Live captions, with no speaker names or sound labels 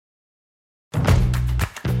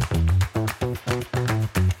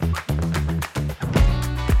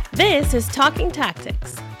This is Talking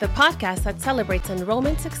Tactics, the podcast that celebrates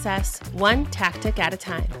enrollment success one tactic at a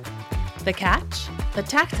time. The catch? The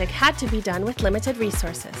tactic had to be done with limited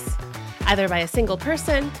resources, either by a single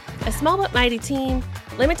person, a small but mighty team,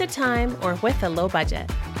 limited time, or with a low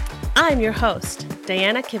budget. I'm your host,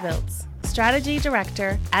 Diana Kibilds, Strategy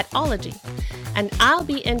Director at Ology, and I'll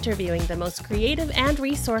be interviewing the most creative and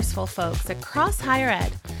resourceful folks across higher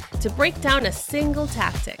ed to break down a single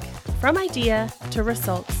tactic, from idea to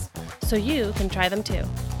results, so you can try them too.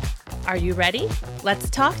 Are you ready? Let's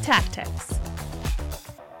talk tactics.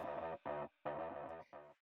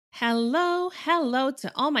 Hello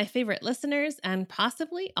to all my favorite listeners and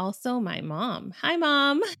possibly also my mom. Hi,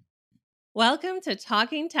 Mom. Welcome to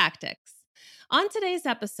Talking Tactics. On today's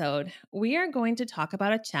episode, we are going to talk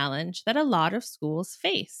about a challenge that a lot of schools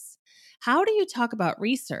face. How do you talk about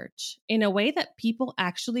research in a way that people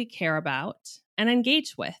actually care about and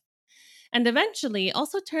engage with? And eventually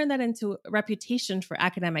also turn that into a reputation for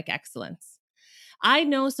academic excellence. I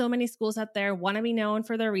know so many schools out there want to be known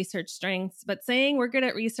for their research strengths, but saying we're good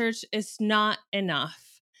at research is not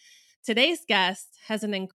enough. Today's guest has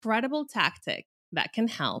an incredible tactic that can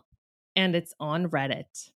help, and it's on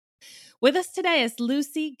Reddit. With us today is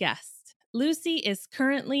Lucy Guest. Lucy is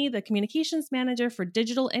currently the communications manager for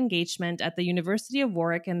digital engagement at the University of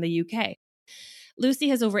Warwick in the UK. Lucy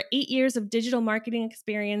has over 8 years of digital marketing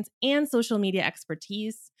experience and social media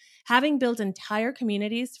expertise, having built entire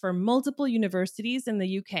communities for multiple universities in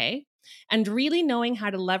the UK, and really knowing how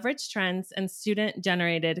to leverage trends and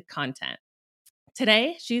student-generated content.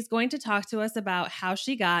 Today, she's going to talk to us about how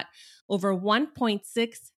she got over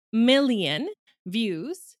 1.6 million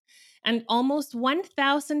views and almost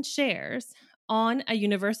 1,000 shares on a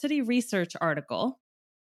university research article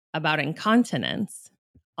about incontinence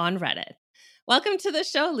on Reddit. Welcome to the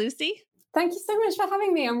show, Lucy. Thank you so much for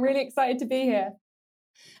having me. I'm really excited to be here.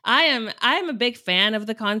 I am a big fan of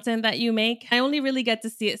the content that you make. I only really get to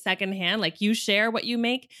see it secondhand, like you share what you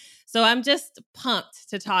make. So I'm just pumped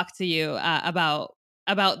to talk to you about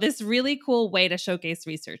this really cool way to showcase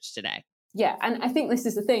research today. Yeah, and I think this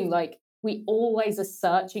is the thing, like we always are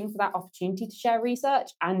searching for that opportunity to share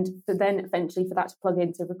research and for then eventually for that to plug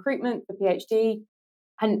into recruitment for PhD.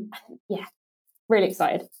 And yeah, really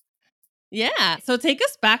excited. Yeah. So take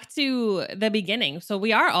us back to the beginning. So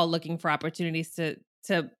we are all looking for opportunities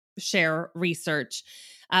to share research.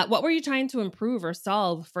 What were you trying to improve or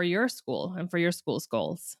solve for your school and for your school's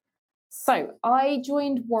goals? So I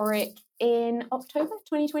joined Warwick in October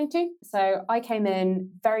 2022. So I came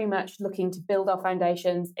in very much looking to build our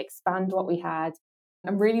foundations, expand what we had,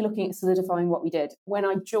 and really looking at solidifying what we did. When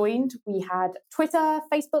I joined, we had Twitter,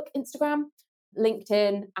 Facebook, Instagram,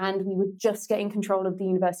 LinkedIn, and we were just getting control of the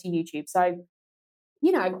university YouTube. So,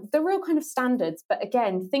 you know, the real kind of standards, but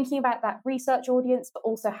again, thinking about that research audience, but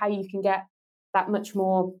also how you can get that much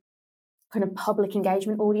more kind of public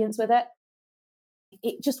engagement audience with it.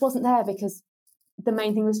 It just wasn't there because the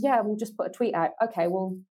main thing was, yeah, we'll just put a tweet out. Okay,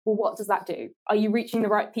 well, what does that do? Are you reaching the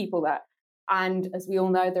right people there? And as we all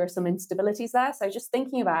know, there are some instabilities there. So just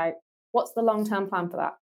thinking about what's the long-term plan for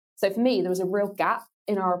that. So for me, there was a real gap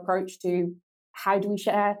in our approach to how do we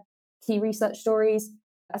share key research stories?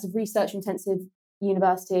 As a research-intensive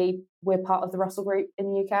university, we're part of the Russell Group in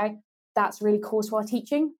the UK. That's really core to our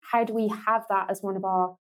teaching. How do we have that as one of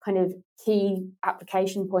our kind of key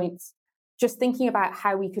application points? Just thinking about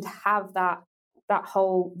how we could have that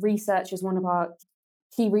whole research as one of our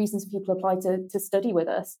key reasons people apply to study with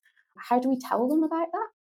us. How do we tell them about that?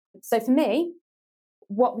 So for me,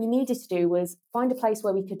 what we needed to do was find a place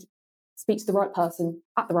where we could speak to the right person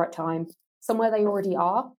at the right time, somewhere they already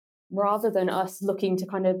are, rather than us looking to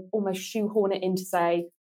kind of almost shoehorn it into, say,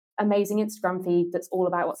 amazing Instagram feed that's all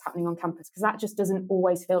about what's happening on campus, because that just doesn't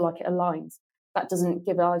always feel like it aligns. That doesn't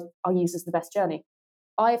give our users the best journey.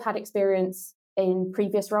 I've had experience in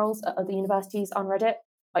previous roles at other universities on Reddit.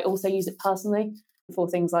 I also use it personally for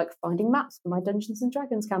things like finding maps for my Dungeons and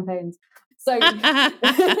Dragons campaigns. So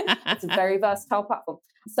it's a very versatile platform.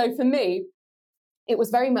 So for me, it was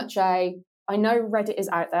very much I know Reddit is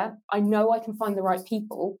out there. I know I can find the right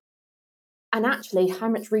people. And actually, how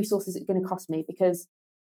much resource is it going to cost me? Because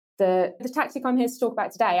the tactic I'm here to talk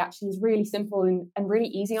about today actually is really simple and really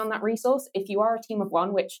easy on that resource. If you are a team of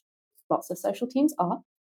one, which lots of social teams are,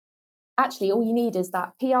 actually all you need is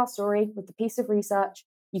that PR story with the piece of research.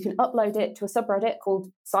 You can upload it to a subreddit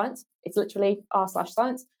called Science. It's literally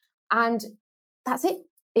r/science. And that's it.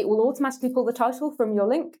 It will automatically pull the title from your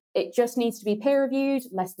link. It just needs to be peer reviewed,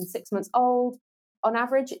 less than 6 months old. On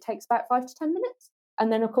average, it takes about 5 to 10 minutes.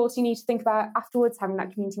 And then, of course, you need to think about afterwards having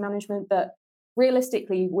that community management. But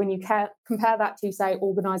realistically, when you compare that to, say,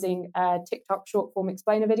 organizing a TikTok short form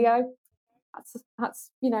explainer video, that's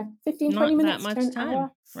 15, 20 Not that minutes to much an time.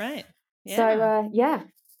 hour. Right. Yeah. So, yeah.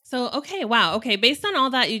 So, okay. Wow. Okay. Based on all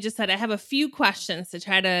that you just said, I have a few questions to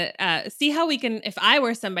try to see how we can, if I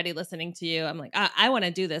were somebody listening to you, I'm like, I want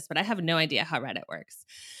to do this, but I have no idea how Reddit works.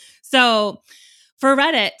 So, for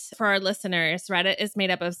Reddit, for our listeners, Reddit is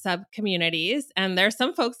made up of sub communities. And there's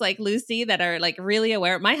some folks like Lucy that are like really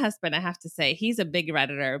aware. My husband, I have to say, he's a big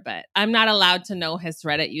Redditor, but I'm not allowed to know his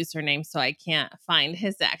Reddit username, so I can't find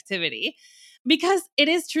his activity because it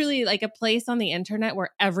is truly like a place on the internet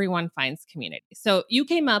where everyone finds community. So you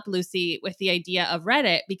came up, Lucy, with the idea of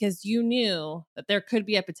Reddit because you knew that there could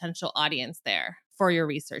be a potential audience there for your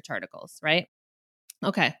research articles, right?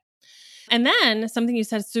 Okay. And then something you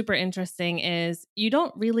said super interesting is you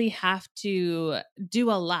don't really have to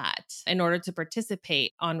do a lot in order to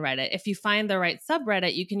participate on Reddit. If you find the right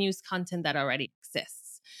subreddit, you can use content that already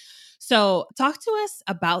exists. So, talk to us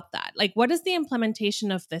about that. Like, what does the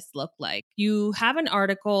implementation of this look like? You have an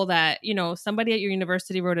article that, somebody at your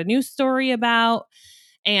university wrote a news story about,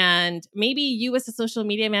 and maybe you as a social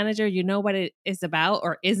media manager, you know what it is about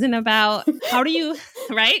or isn't about. How do you,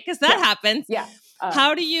 right? Because that happens. Yeah.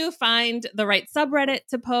 How do you find the right subreddit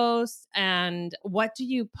to post, and what do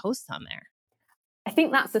you post on there? I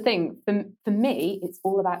think that's the thing. For me, it's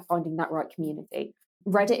all about finding that right community.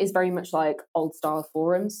 Reddit is very much like old style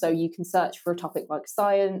forums. So you can search for a topic like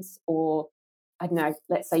science, or I don't know,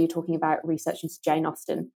 let's say you're talking about research into Jane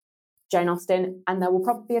Austen, and there will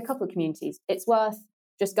probably be a couple of communities. It's worth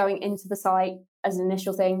just going into the site as an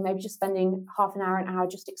initial thing, maybe just spending half an hour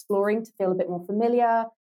just exploring to feel a bit more familiar,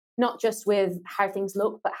 not just with how things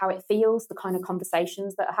look, but how it feels, the kind of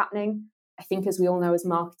conversations that are happening. I think, as we all know, as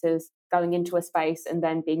marketers, going into a space and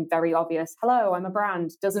then being very obvious, hello, I'm a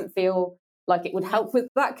brand, doesn't feel like it would help with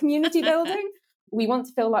that community building. We want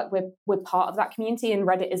to feel like we're part of that community, and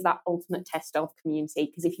Reddit is that ultimate test of community,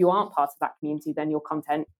 because if you aren't part of that community, then your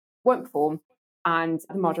content won't perform, and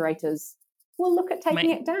the moderators will look at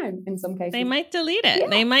taking it down in some cases. They might delete it. Yeah.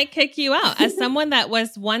 They might kick you out. As someone that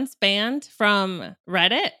was once banned from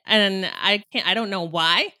Reddit, and I don't know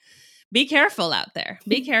why. Be careful out there.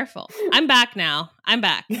 Be careful. I'm back now. I'm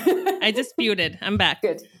back. I disputed. I'm back.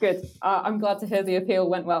 Good. I'm glad to hear the appeal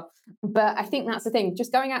went well. But I think that's the thing,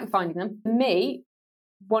 just going out and finding them. For me,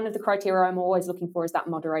 one of the criteria I'm always looking for is that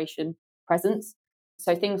moderation presence.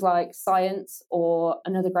 So things like science, or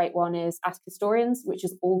another great one is Ask Historians, which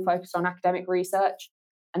is all focused on academic research.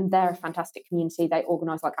 And they're a fantastic community. They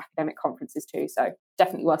organise like academic conferences too. So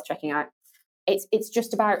definitely worth checking out. It's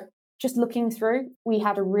just about just looking through. We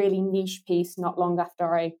had a really niche piece not long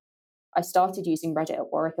after I started using Reddit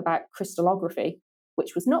at Warwick about crystallography,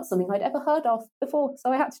 which was not something I'd ever heard of before.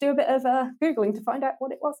 So I had to do a bit of Googling to find out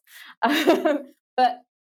what it was. But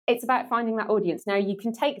it's about finding that audience. Now, you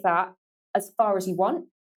can take that as far as you want.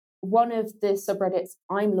 One of the subreddits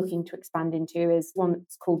I'm looking to expand into is one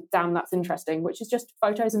that's called Damn That's Interesting, which is just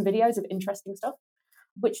photos and videos of interesting stuff,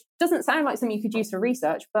 which doesn't sound like something you could use for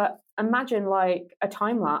research, but imagine like a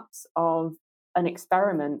time lapse of an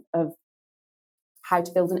experiment of how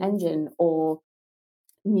to build an engine or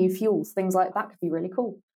new fuels, things like that could be really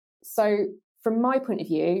cool. So from my point of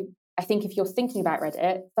view, I think if you're thinking about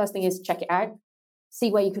Reddit, first thing is check it out,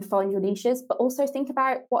 see where you could find your niches, but also think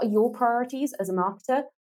about what are your priorities as a marketer.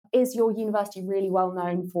 Is your university really well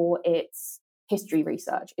known for its history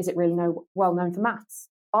research? Is it really well known for maths?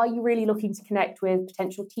 Are you really looking to connect with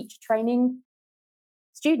potential teacher training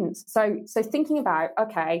students? So thinking about,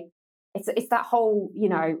 okay, it's that whole,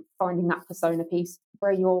 finding that persona piece.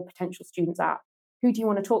 Where are your potential students at? Who do you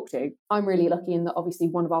want to talk to? I'm really lucky in that obviously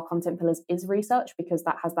one of our content pillars is research, because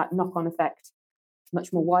that has that knock-on effect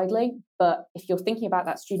much more widely. But if you're thinking about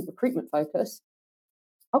that student recruitment focus,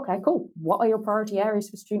 okay, cool. What are your priority areas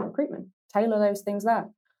for student recruitment? Tailor those things there.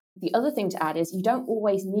 The other thing to add is you don't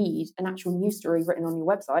always need an actual news story written on your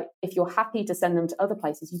website. If you're happy to send them to other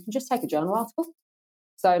places, you can just take a journal article.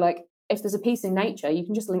 So like if there's a piece in Nature, you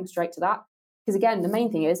can just link straight to that. Because again, the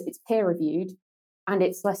main thing is it's peer reviewed and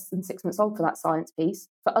it's less than 6 months old for that science piece.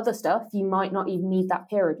 For other stuff, you might not even need that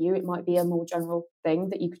peer review. It might be a more general thing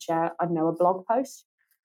that you could share, I don't know, a blog post.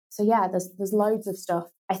 So yeah, there's loads of stuff.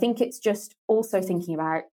 I think it's just also thinking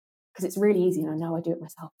about, because it's really easy, and I know I do it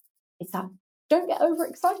myself, it's that don't get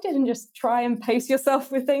overexcited and just try and pace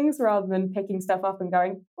yourself with things rather than picking stuff up and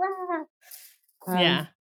going, yeah.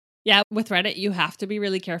 With Reddit, you have to be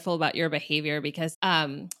really careful about your behavior, because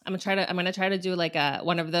I'm gonna try to do like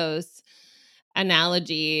one of those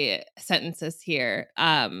analogy sentences here.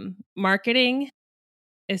 Marketing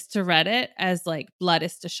is to Reddit as like blood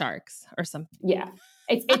is to sharks or something. Yeah.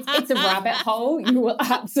 It's a rabbit hole. You will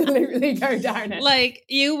absolutely go down it. Like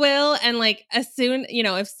you will. And like as soon,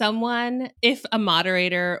 if a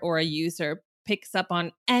moderator or a user picks up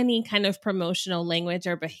on any kind of promotional language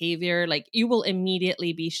or behavior, like you will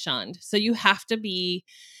immediately be shunned. So you have to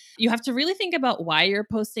really think about why you're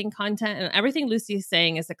posting content, and everything Lucy is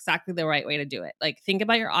saying is exactly the right way to do it. Like think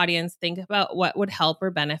about your audience, think about what would help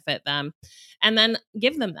or benefit them, and then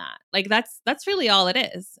give them that. Like that's really all it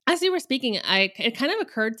is. As you were speaking, it kind of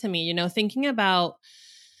occurred to me, thinking about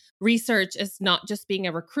research is not just being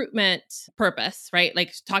a recruitment purpose, right?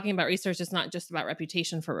 Like talking about research is not just about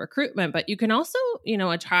reputation for recruitment, but you can also,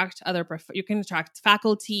 attract you can attract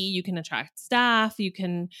faculty, you can attract staff, you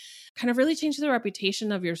can kind of really change the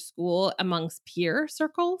reputation of your school amongst peer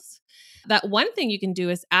circles. That one thing you can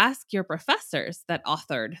do is ask your professors that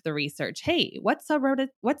authored the research, hey, what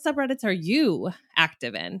subreddits are you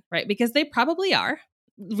active in, right? Because they probably are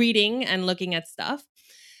reading and looking at stuff.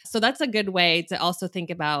 So that's a good way to also think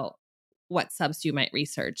about what subs you might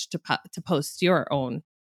research to post your own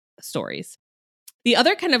stories. The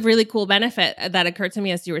other kind of really cool benefit that occurred to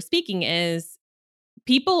me as you were speaking is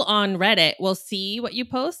people on Reddit will see what you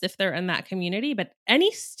post if they're in that community, but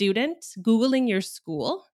any student Googling your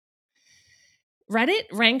school, Reddit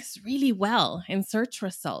ranks really well in search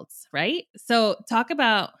results, right? So talk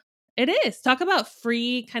about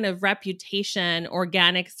free kind of reputation,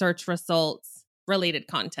 organic search results related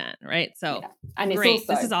content, right? So yeah. And it's great.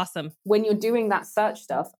 also, this is awesome. When you're doing that search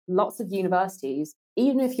stuff, lots of universities,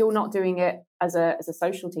 even if you're not doing it as a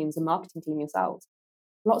social team, as a marketing team yourselves,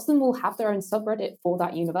 lots of them will have their own subreddit for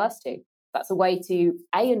that university. That's a way to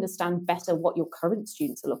A, understand better what your current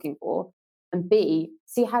students are looking for, and B,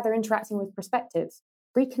 see how they're interacting with perspectives.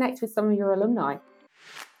 Reconnect with some of your alumni.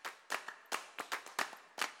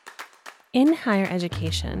 In higher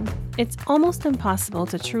education, it's almost impossible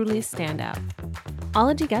to truly stand out.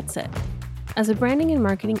 Ology gets it. As a branding and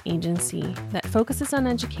marketing agency that focuses on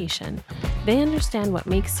education, they understand what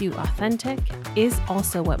makes you authentic is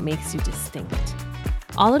also what makes you distinct.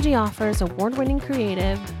 Ology offers award-winning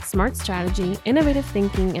creative, smart strategy, innovative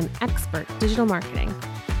thinking, and expert digital marketing.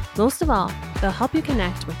 Most of all, they'll help you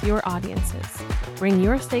connect with your audiences, bring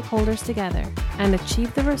your stakeholders together, and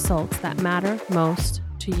achieve the results that matter most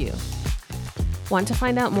to you. Want to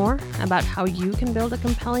find out more about how you can build a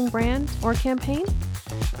compelling brand or campaign?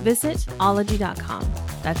 Visit ology.com.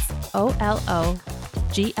 That's OLOGIE.com.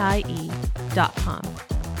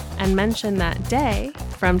 And mention that Day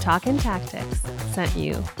from Talkin' Tactics sent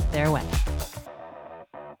you their way.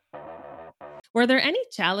 Were there any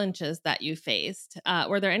challenges that you faced?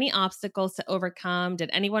 Were there any obstacles to overcome? Did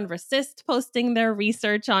anyone resist posting their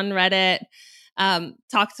research on Reddit?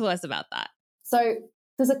 Talk to us about that. So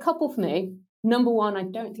there's a couple for me. Number one, I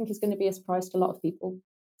don't think is going to be a surprise to a lot of people.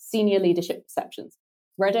 Senior leadership perceptions.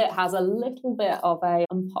 Reddit has a little bit of a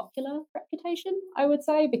unpopular reputation, I would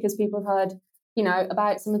say, because people have heard,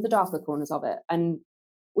 about some of the darker corners of it. And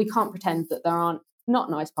we can't pretend that there aren't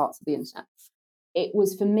not nice parts of the internet. It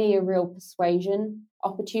was for me a real persuasion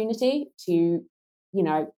opportunity to,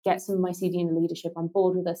 get some of my senior leadership on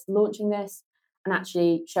board with us launching this and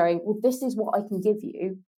actually showing, well, this is what I can give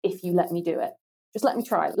you if you let me do it. Just let me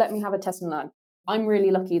try. Let me have a test and learn. I'm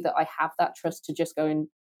really lucky that I have that trust to just go and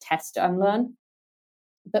test and learn.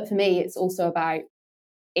 But for me, it's also about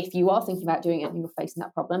if you are thinking about doing it and you're facing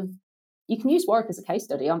that problem, you can use Warwick as a case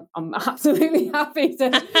study. I'm absolutely happy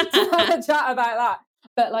to have a chat about that.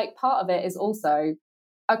 But part of it is also,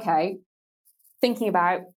 okay, thinking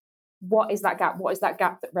about what is that gap? What is that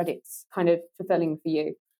gap that Reddit's kind of fulfilling for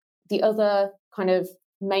you? The other kind of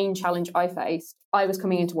main challenge I faced, I was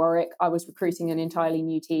coming into Warwick, I was recruiting an entirely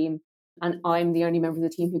new team, and I'm the only member of the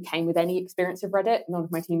team who came with any experience of Reddit. None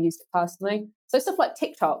of my team used it personally. So stuff like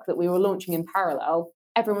TikTok that we were launching in parallel,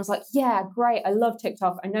 everyone was like, yeah, great, I love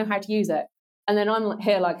TikTok, I know how to use it. And then I'm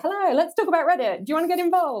here like, hello, let's talk about Reddit. Do you want to get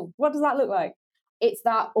involved? What does that look like? It's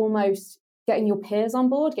that almost getting your peers on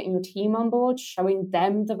board, getting your team on board, showing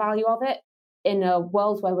them the value of it in a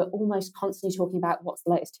world where we're almost constantly talking about what's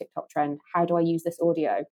the latest TikTok trend? How do I use this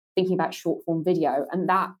audio? Thinking about short form video. And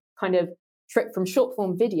that kind of trip from short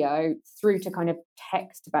form video through to kind of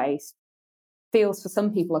text based feels for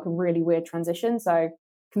some people like a really weird transition. So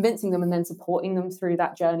convincing them and then supporting them through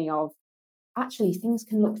that journey of actually things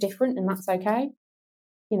can look different and that's okay.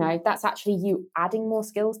 That's actually you adding more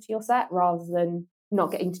skills to your set rather than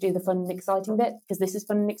not getting to do the fun and exciting bit, because this is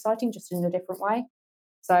fun and exciting just in a different way.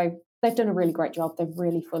 So they've done a really great job. They've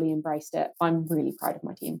really fully embraced it. I'm really proud of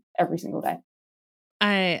my team every single day.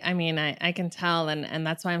 I can tell, and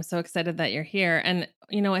that's why I'm so excited that you're here. And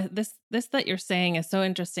this that you're saying is so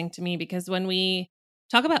interesting to me, because when we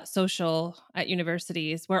Talk about social at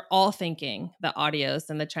universities. We're all thinking the audios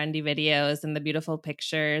and the trendy videos and the beautiful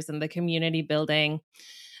pictures and the community building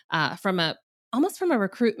from a almost from a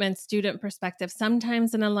recruitment student perspective,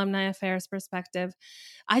 sometimes an alumni affairs perspective.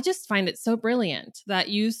 I just find it so brilliant that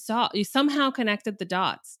you somehow connected the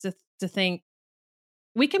dots to think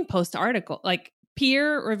we can post like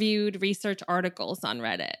peer reviewed research articles on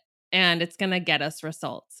Reddit, and it's going to get us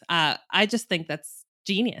results. I just think that's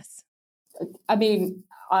genius. I mean,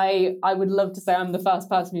 I would love to say I'm the first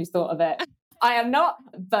person who's thought of it. I am not,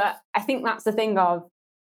 but I think that's the thing of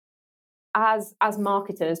as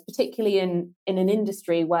marketers, particularly in an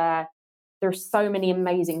industry where there's so many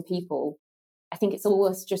amazing people. I think it's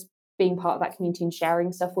always just being part of that community and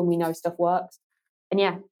sharing stuff when we know stuff works. And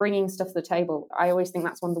yeah, bringing stuff to the table. I always think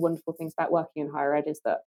that's one of the wonderful things about working in higher ed is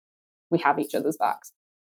that we have each other's backs.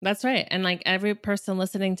 That's right. And like every person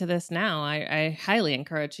listening to this now, I highly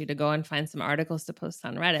encourage you to go and find some articles to post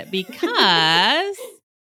on Reddit because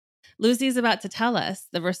Lucy's about to tell us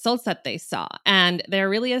the results that they saw, and they're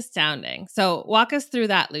really astounding. So walk us through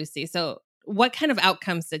that, Lucy. So what kind of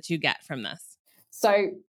outcomes did you get from this? So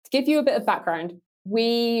to give you a bit of background,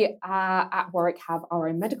 we at Warwick have our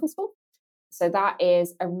own medical school. So that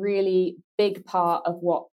is a really big part of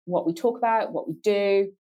what we talk about, what we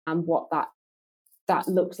do, and what that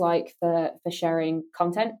looks like for sharing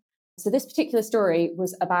content. So this particular story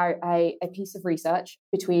was about a piece of research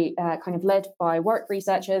between kind of led by Warwick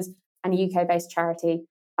researchers and a UK-based charity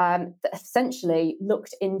that essentially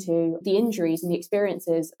looked into the injuries and the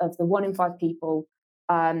experiences of the 1 in 5 people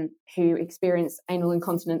who experience anal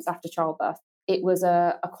incontinence after childbirth. It was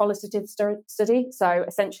a qualitative study. So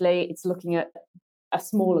essentially it's looking at a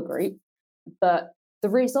smaller group, but the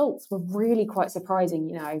results were really quite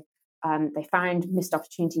surprising. They found missed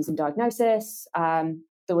opportunities in diagnosis.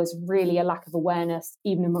 There was really a lack of awareness,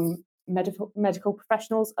 even among medical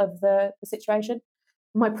professionals, of the situation.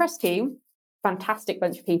 My press team, fantastic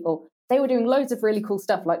bunch of people, they were doing loads of really cool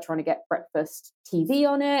stuff, like trying to get breakfast TV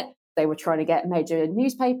on it. They were trying to get major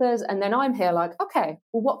newspapers. And then I'm here like, okay,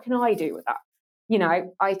 well, what can I do with that?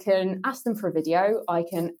 I can ask them for a video. I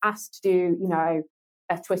can ask to do,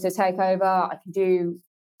 a Twitter takeover. I can do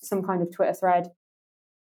some kind of Twitter thread.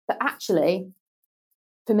 But actually,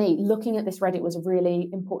 for me, looking at this Reddit was a really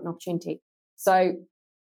important opportunity. So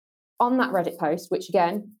on that Reddit post, which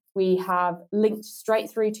again, we have linked straight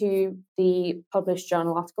through to the published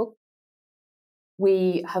journal article,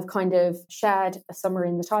 we have kind of shared a summary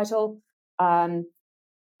in the title,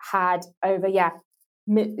 had over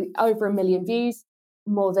 1 million views,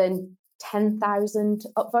 more than 10,000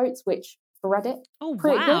 upvotes, which for Reddit,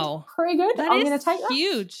 pretty good. I'm going to take that.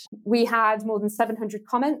 Huge. We had more than 700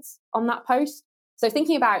 comments on that post. So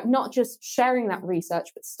thinking about not just sharing that research,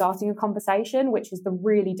 but starting a conversation, which is the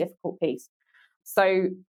really difficult piece. So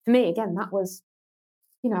for me, again, that was,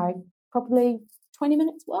 probably 20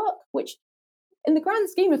 minutes work, which in the grand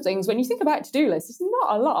scheme of things, when you think about to-do lists, it's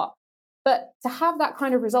not a lot. But to have that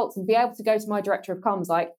kind of results and be able to go to my director of comms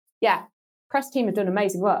like, yeah, press team have done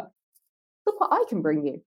amazing work. Look what I can bring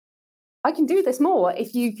you. I can do this more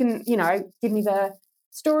if you can, give me the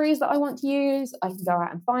stories that I want to use. I can go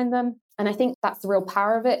out and find them. And I think that's the real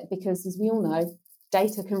power of it, because as we all know,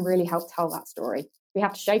 data can really help tell that story. We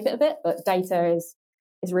have to shape it a bit, but data is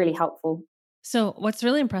really helpful. So what's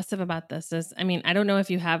really impressive about this is, I don't know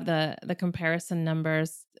if you have the comparison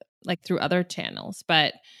numbers like through other channels,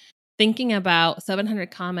 but thinking about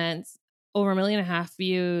 700 comments, over 1.5 million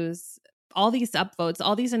views, all these upvotes,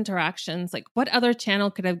 all these interactions, like what other channel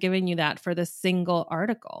could have given you that for this single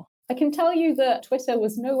article? I can tell you that Twitter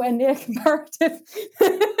was nowhere near comparative.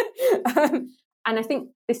 And I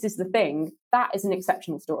think this is the thing. That is an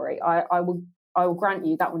exceptional story. I will grant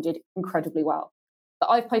you that one did incredibly well. But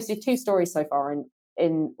I've posted 2 stories so far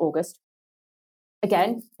in August.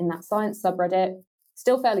 Again, in that science subreddit,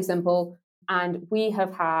 still fairly simple. And we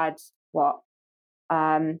have had,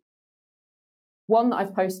 one that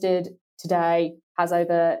I've posted today has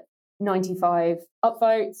over 95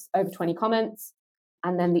 upvotes, over 20 comments.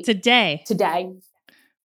 And then Today.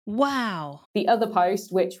 Wow. The other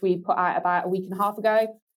post, which we put out about a week and a half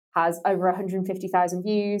ago, has over 150,000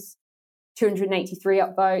 views, 283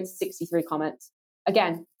 upvotes, 63 comments.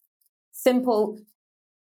 Again, simple.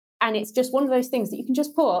 And it's just one of those things that you can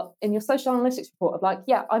just put in your social analytics report of like,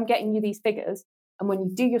 yeah, I'm getting you these figures. And when you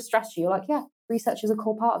do your strategy, you're like, yeah, research is a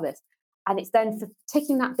core part of this. And it's then for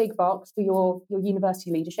ticking that big box for your university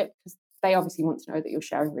leadership, because they obviously want to know that you're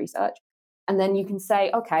sharing research. And then you can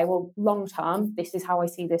say, okay, well, long term, this is how I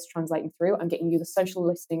see this translating through. I'm getting you the social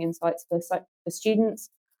listening insights for students.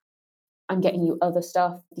 I'm getting you other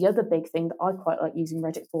stuff. The other big thing that I quite like using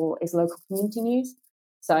Reddit for is local community news.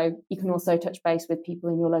 So you can also touch base with people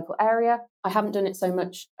in your local area. I haven't done it so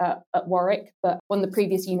much at Warwick, but one of the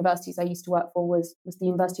previous universities I used to work for was the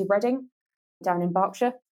University of Reading down in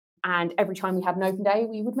Berkshire. And every time we had an open day,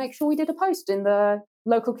 we would make sure we did a post in the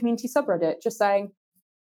local community subreddit just saying,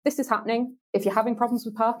 this is happening. If you're having problems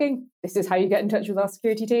with parking, this is how you get in touch with our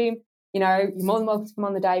security team. You're more than welcome to come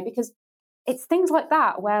on the day, because it's things like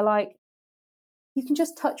that where you can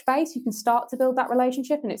just touch base, you can start to build that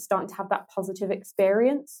relationship, and it's starting to have that positive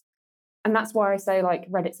experience. And that's why I say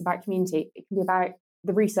Reddit's about community. It can be about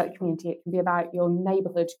the research community. It can be about your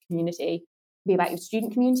neighborhood community. It can be about your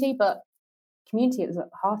student community, but community is at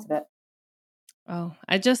the heart of it. Oh,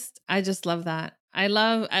 I just love that. I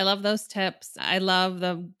love those tips. I love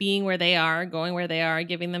the being where they are, going where they are,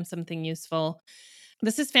 giving them something useful.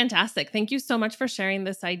 This is fantastic. Thank you so much for sharing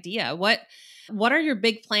this idea. What are your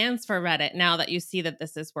big plans for Reddit now that you see that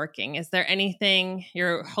this is working? Is there anything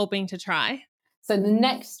you're hoping to try? So the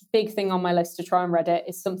next big thing on my list to try on Reddit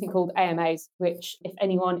is something called AMAs, which if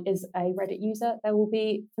anyone is a Reddit user, they will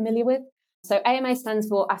be familiar with. So AMA stands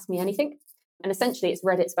for Ask Me Anything. And essentially it's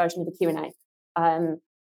Reddit's version of a Q&A.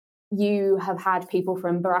 You have had people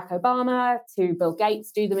from Barack Obama to Bill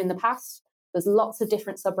Gates do them in the past. There's lots of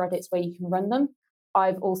different subreddits where you can run them.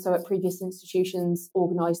 I've also at previous institutions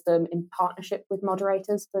organised them in partnership with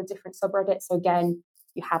moderators for different subreddits. So again,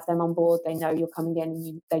 you have them on board. They know you're coming in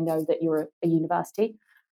and they know that you're a university.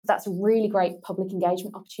 That's a really great public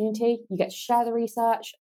engagement opportunity. You get to share the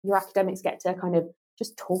research. Your academics get to kind of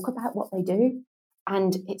just talk about what they do.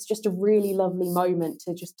 And it's just a really lovely moment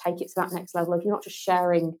to just take it to that next level. If you're not just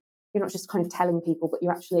sharing, you're not just kind of telling people, but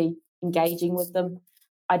you're actually engaging with them.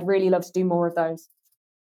 I'd really love to do more of those.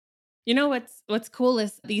 You know, what's cool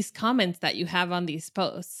is these comments that you have on these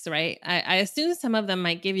posts, right? I assume some of them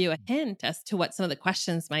might give you a hint as to what some of the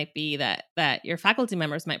questions might be that your faculty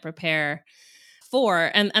members might prepare for.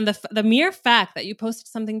 And the mere fact that you posted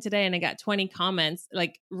something today and it got 20 comments,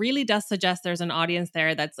 really does suggest there's an audience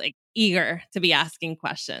there that's eager to be asking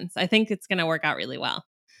questions. I think it's going to work out really well.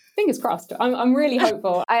 Fingers crossed. I'm really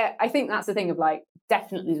hopeful. I think that's the thing of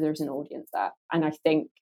definitely there's an audience there. And I think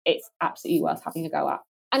it's absolutely worth having a go at.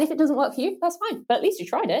 And if it doesn't work for you, that's fine. But at least you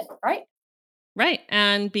tried it, right? Right.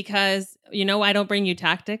 And because, I don't bring you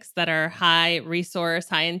tactics that are high resource,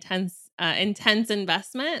 high intense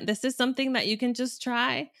investment. This is something that you can just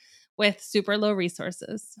try with super low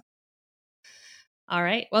resources. All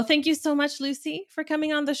right. Well, thank you so much, Lucy, for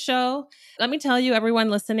coming on the show. Let me tell you, everyone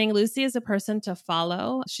listening, Lucy is a person to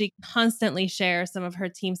follow. She constantly shares some of her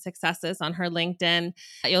team successes on her LinkedIn.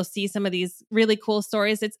 You'll see some of these really cool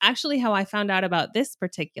stories. It's actually how I found out about this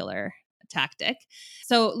particular tactic.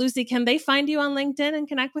 So, Lucy, can they find you on LinkedIn and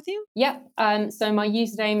connect with you? Yep. So my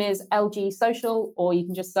username is LG Social, or you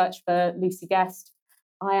can just search for Lucy Guest.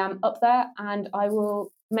 I am up there, and I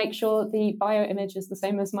will make sure the bio image is the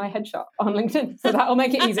same as my headshot on LinkedIn. So that'll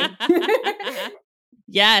make it easy.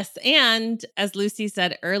 Yes. And as Lucy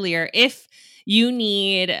said earlier, if you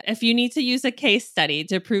need to use a case study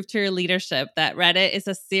to prove to your leadership that Reddit is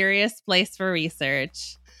a serious place for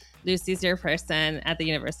research, Lucy's your person at the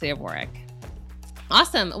University of Warwick.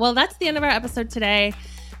 Awesome. Well, that's the end of our episode today.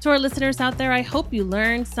 To our listeners out there, I hope you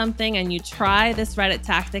learned something and you try this Reddit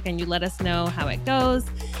tactic and you let us know how it goes.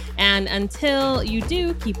 And until you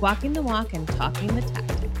do, keep walking the walk and talking the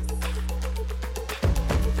tactics.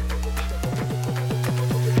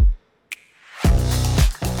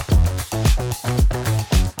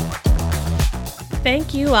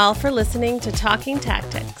 Thank you all for listening to Talking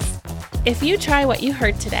Tactics. If you try what you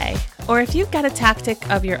heard today, or if you've got a tactic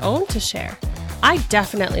of your own to share, I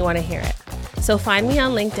definitely want to hear it. So find me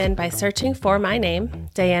on LinkedIn by searching for my name,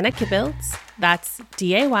 Diana Kibilds. That's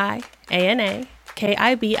DAYANAKIBILDS.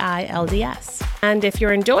 And if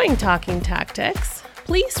you're enjoying Talking Tactics,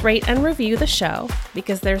 please rate and review the show,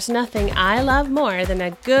 because there's nothing I love more than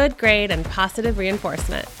a good grade and positive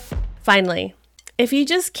reinforcement. Finally, if you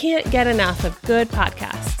just can't get enough of good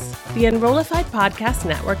podcasts, the Enrollified Podcast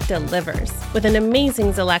Network delivers with an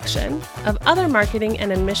amazing selection of other marketing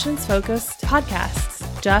and admissions-focused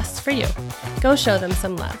podcasts just for you. Go show them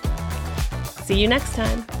some love. See you next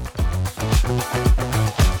time.